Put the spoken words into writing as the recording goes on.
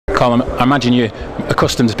Colin, I imagine you're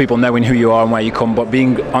accustomed to people knowing who you are and where you come, but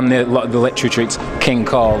being on the literature, it's King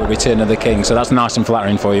Call, the Return of the King, so that's nice and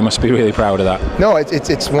flattering for you. You must be really proud of that. No,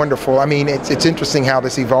 it's wonderful. I mean, it's interesting how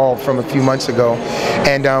this evolved from a few months ago,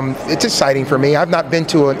 and it's exciting for me. I've not been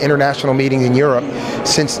to an international meeting in Europe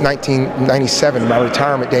since 1997, my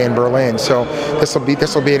retirement day in Berlin, so this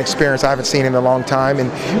will be an experience I haven't seen in a long time,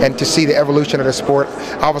 and to see the evolution of the sport.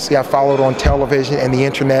 Obviously, I followed on television and the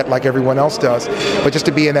internet like everyone else does, but just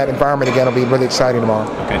to be in that environment again will be really exciting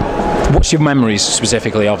tomorrow. Okay. What's your memories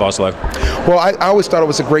specifically of Oslo? Well, I always thought it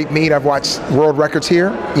was a great meet. I've watched world records here,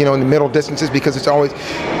 in the middle distances, because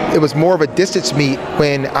it was more of a distance meet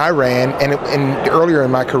when I ran and earlier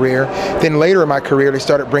in my career. Then later in my career, they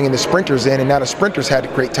started bringing the sprinters in, and now the sprinters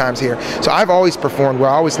had great times here. So I've always performed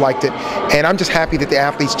well. I always liked it, and I'm just happy that the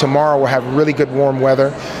athletes tomorrow will have really good warm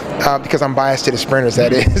weather. Because I'm biased to the sprinters,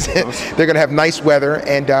 that is. They're going to have nice weather,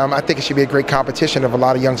 and I think it should be a great competition of a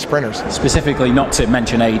lot of young sprinters. Specifically, not to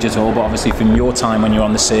mention age at all, but obviously from your time when you're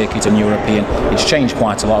on the circuit and European, it's changed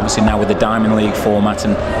quite a lot, obviously now with the Diamond League format,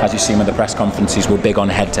 and as you've seen with the press conferences, we're big on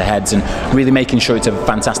head-to-heads and really making sure it's a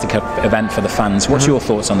fantastic event for the fans. What's your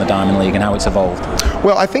thoughts on the Diamond League and how it's evolved?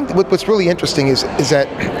 Well, I think what's really interesting is that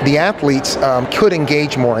the athletes could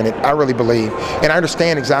engage more in it, I really believe. And I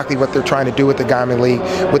understand exactly what they're trying to do with the Diamond League,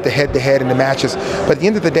 with the head-to-head and the matches. But at the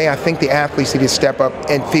end of the day, I think the athletes need to step up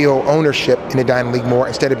and feel ownership in the Diamond League more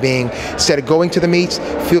instead of going to the meets,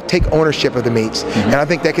 take ownership of the meets. And I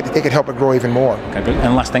think they could help it grow even more. Okay,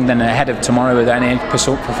 and last thing then, ahead of tomorrow, are there any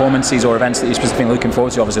performances or events that you're specifically looking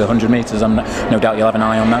forward to? Obviously the 100 metres, no doubt you'll have an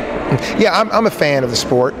eye on that. Yeah, I'm a fan of the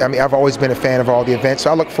sport. I mean, I've always been a fan of all the events,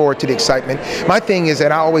 so I look forward to the excitement. My thing is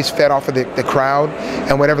that I always fed off of the crowd,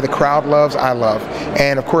 and whatever the crowd loves, I love.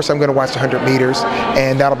 And of course I'm going to watch the 100 meters,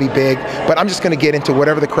 and that'll be big. But I'm just going to get into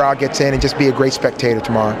whatever the crowd gets in and just be a great spectator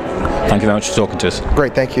tomorrow. Thank you very much for talking to us.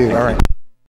 Great, thank you. All right.